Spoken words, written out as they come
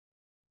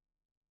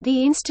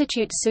The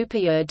Institut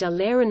Supérieur de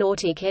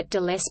l'Aéronautique et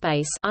de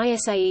l'Espace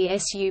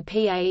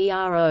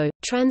 (ISAE-SUPAERO),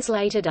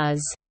 translated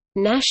as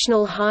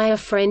National Higher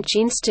French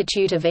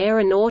Institute of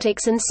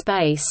Aeronautics and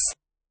Space,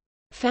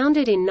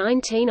 founded in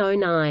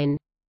 1909.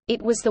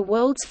 It was the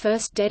world's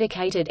first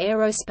dedicated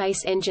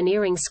aerospace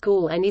engineering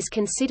school and is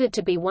considered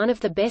to be one of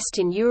the best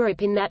in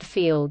Europe in that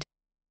field.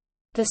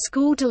 The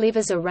school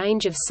delivers a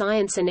range of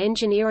science and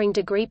engineering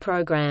degree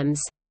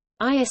programs.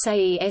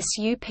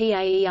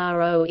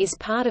 ISAE-SUPAERO is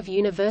part of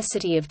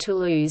University of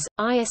Toulouse,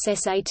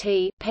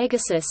 ISSAT,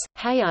 Pegasus,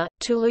 Haya,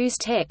 Toulouse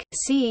Tech,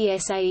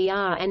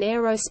 CESAER and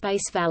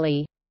Aerospace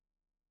Valley.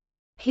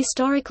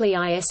 Historically,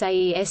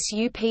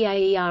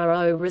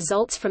 ISAE-SUPAERO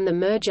results from the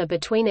merger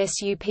between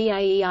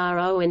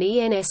SUPAERO and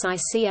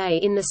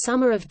ENSICA in the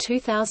summer of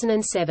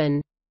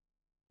 2007.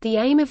 The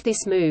aim of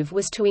this move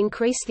was to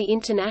increase the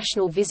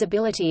international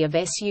visibility of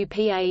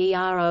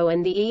SUPAERO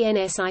and the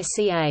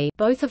ENSICA,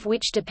 both of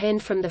which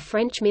depend from the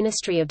French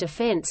Ministry of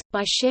Defense,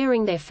 by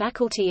sharing their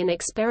faculty and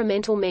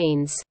experimental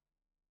means.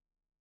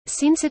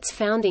 Since its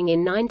founding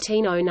in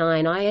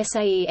 1909,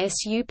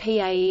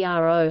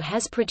 ISAE-SUPAERO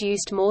has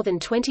produced more than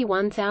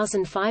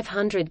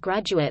 21,500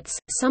 graduates.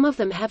 Some of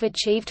them have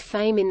achieved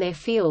fame in their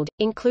field,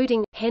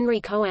 including Henry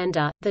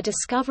Coandă, the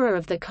discoverer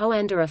of the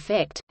Coandă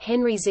effect;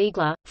 Henry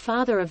Ziegler,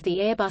 father of the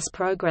Airbus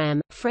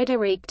program;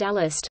 Frédéric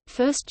Dallist,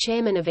 first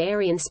chairman of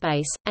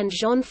Arianespace; and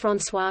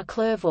Jean-François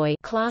Clervoy,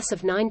 class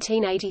of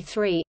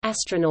 1983,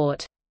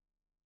 astronaut.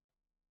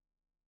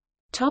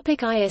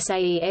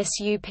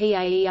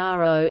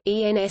 ISAE-SUPAERO,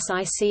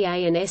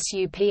 ENSICA and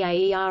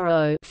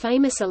SUPAERO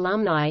famous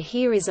alumni.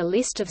 Here is a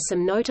list of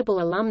some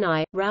notable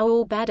alumni: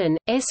 Raoul Badin,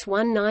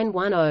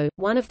 S1910,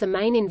 one of the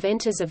main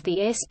inventors of the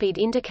airspeed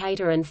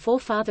indicator and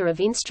forefather of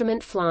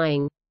instrument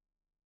flying.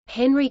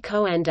 Henry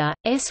Coandă,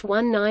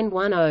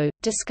 S1910,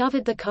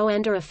 discovered the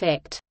Coandă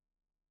effect.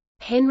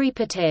 Henri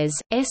Potez,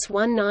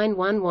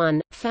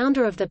 S1911,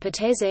 founder of the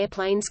Potez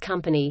Airplanes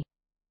Company.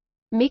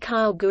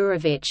 Mikhail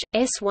Gurevich,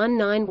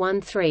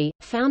 S1913,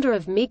 founder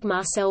of MiG.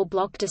 Marcel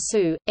Bloch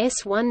Dassault,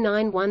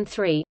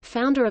 S1913,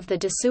 founder of the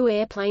Dassault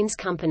Airplanes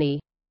Company.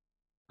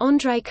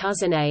 André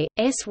Cousinet,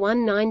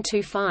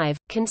 S1925,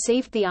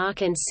 conceived the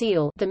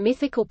Arc-en-Ciel, the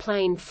mythical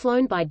plane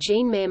flown by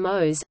Jean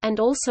Mermoz, and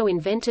also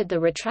invented the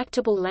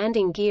retractable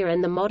landing gear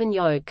and the modern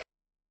yoke.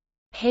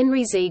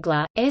 Henry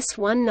Ziegler,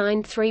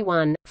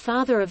 S1931,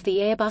 father of the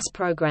Airbus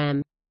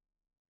program.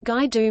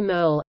 Guy du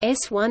Merle,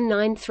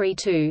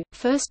 S1932,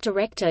 first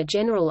Director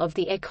General of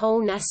the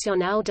École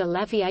nationale de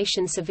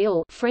l'aviation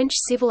civile, French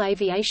Civil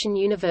Aviation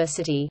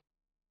University.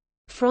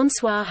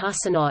 François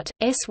Hussinot,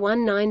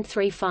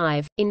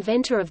 S1935,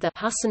 inventor of the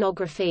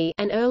Hussinography,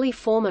 an early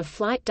form of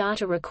flight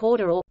data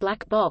recorder or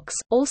black box,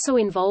 also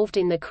involved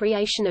in the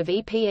creation of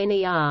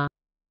EPNER.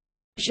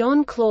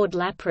 Jean-Claude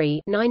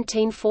Laprie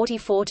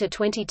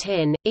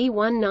 (1944–2010),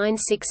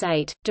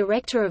 E1968,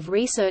 Director of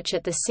Research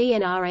at the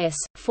CNRS,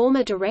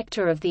 former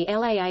Director of the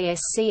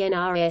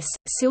LAAS-CNRS,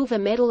 Silver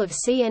Medal of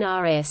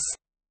CNRS.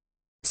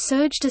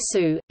 Serge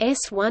Dassault,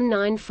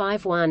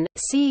 S1951,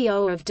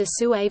 CEO of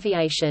Dassault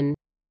Aviation.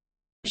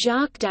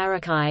 Jacques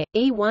Daracqui,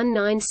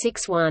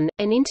 E1961,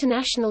 an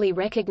internationally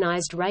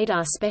recognized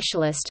radar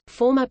specialist,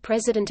 former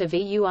President of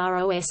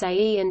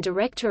EUROSAE and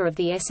Director of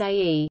the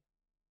SAE.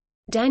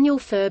 Daniel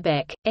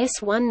Furbeck,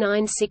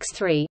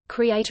 S1963,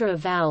 creator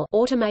of VAL,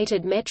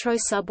 automated metro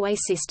subway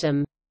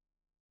system.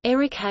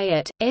 Eric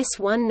Hayat,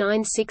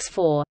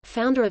 S1964,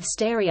 founder of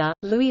Steria.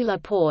 Louis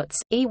Laporte,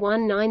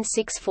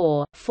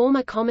 E1964,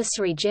 former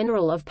Commissary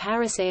General of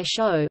Paris Air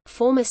Show,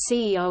 former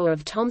CEO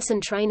of Thomson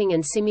Training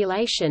and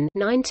Simulation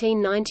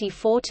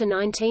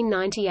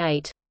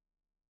 1994–1998.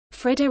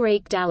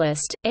 Frédéric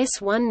Dallist,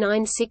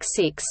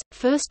 S1966,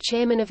 first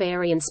Chairman of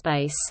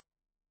Arianespace.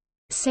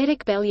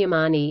 Cedric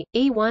Belliamani,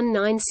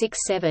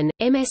 E1967,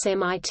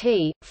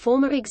 MSMIT,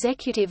 former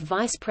Executive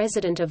Vice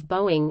President of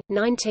Boeing,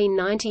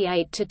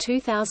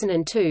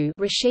 1998–2002.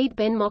 Rashid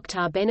Ben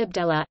Mokhtar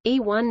Benabdallah,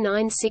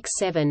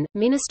 E1967,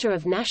 Minister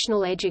of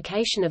National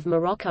Education of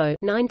Morocco,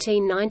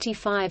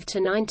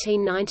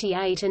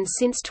 1995–1998 and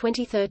since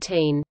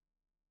 2013.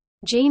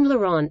 Jean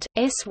Laurent,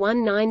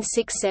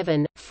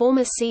 S1967,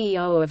 former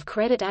CEO of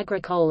Crédit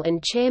Agricole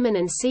and Chairman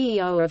and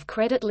CEO of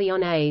Crédit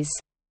Lyonnais.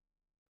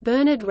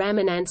 Bernard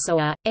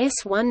Ramanantsoa,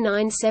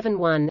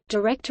 S1971,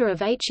 Director of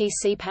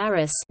HEC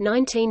Paris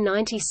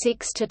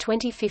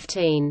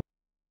 1996–2015.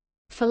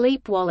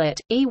 Philippe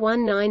Wallet,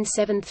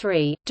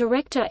 E1973,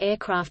 Director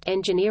Aircraft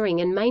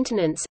Engineering and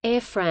Maintenance, Air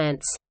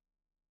France.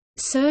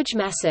 Serge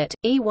Massot,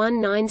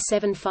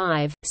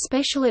 E1975,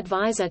 Special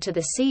Advisor to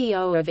the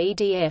CEO of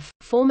EDF,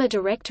 former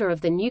Director of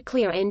the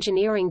Nuclear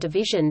Engineering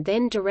Division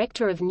then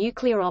Director of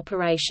Nuclear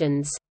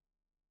Operations.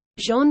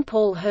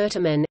 Jean-Paul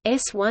Hertemann,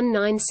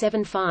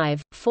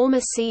 S1975, former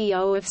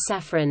CEO of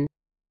Safran.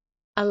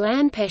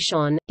 Alain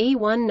Pechon,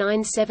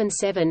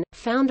 E1977,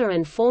 founder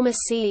and former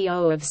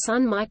CEO of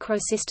Sun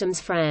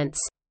Microsystems France.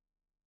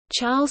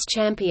 Charles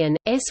Champion,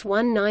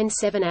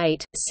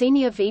 S1978,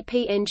 Senior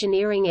VP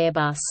Engineering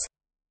Airbus.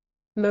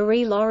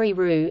 Marie-Laurie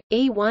Roux,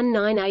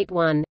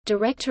 E1981,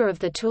 Director of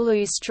the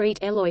Toulouse Street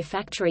Alloy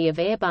Factory of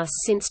Airbus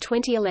since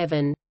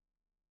 2011.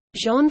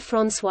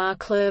 Jean-François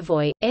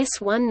Clervoy,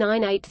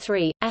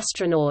 S1983,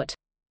 Astronaut.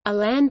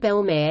 Alain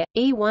Belmer,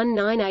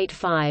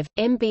 E1985,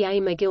 MBA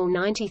McGill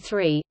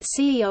 93,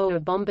 CEO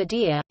of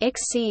Bombardier,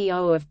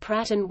 ex-CEO of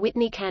Pratt &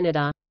 Whitney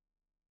Canada.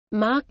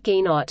 Marc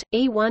Guinot,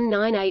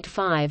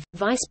 E1985,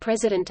 Vice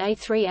President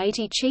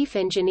A380 Chief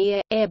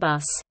Engineer,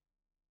 Airbus.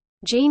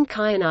 Jean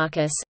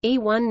Kyanakis,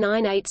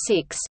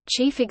 E1986,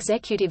 Chief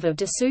Executive of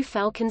Dassault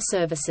Falcon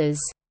Services.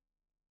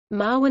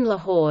 Marwan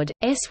Lahorde,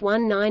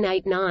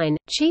 S1989,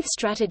 Chief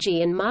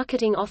Strategy and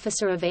Marketing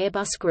Officer of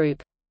Airbus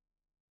Group.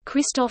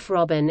 Christophe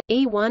Robin,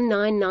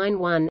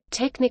 E1991,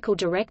 Technical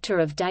Director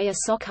of Dea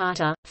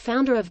Socata,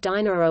 founder of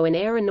Dynaro, an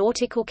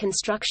aeronautical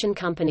construction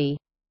company.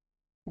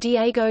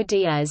 Diego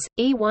Diaz,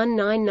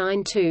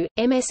 E1992,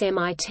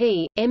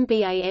 MSMIT,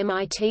 MBA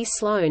MIT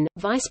Sloan,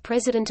 Vice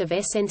President of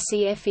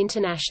SNCF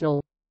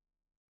International.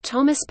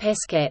 Thomas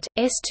Pesquet,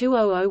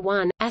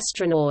 S2001,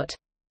 Astronaut.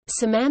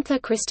 Samantha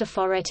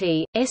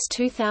Cristoforetti,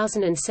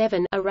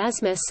 S2007,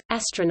 Erasmus,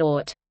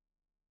 Astronaut.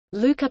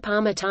 Luca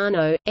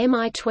Parmitano,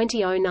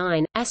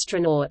 MI2009,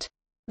 Astronaut.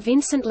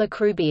 Vincent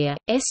Lacroubière,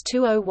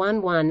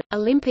 S2011,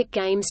 Olympic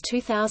Games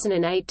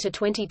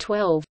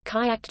 2008–2012,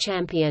 Kayak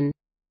Champion.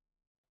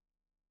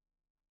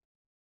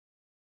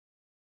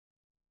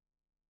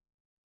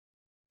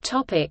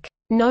 Topic: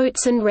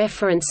 Notes and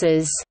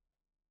references.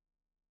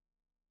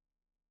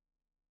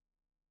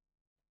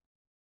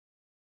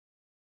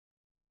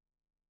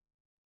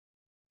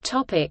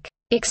 Topic: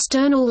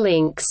 External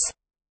links.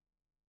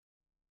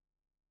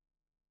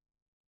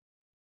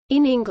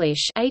 In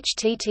English,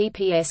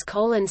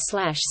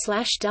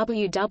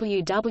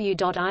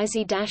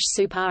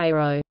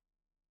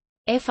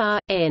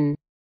 https://www.isi-supaero.fr.n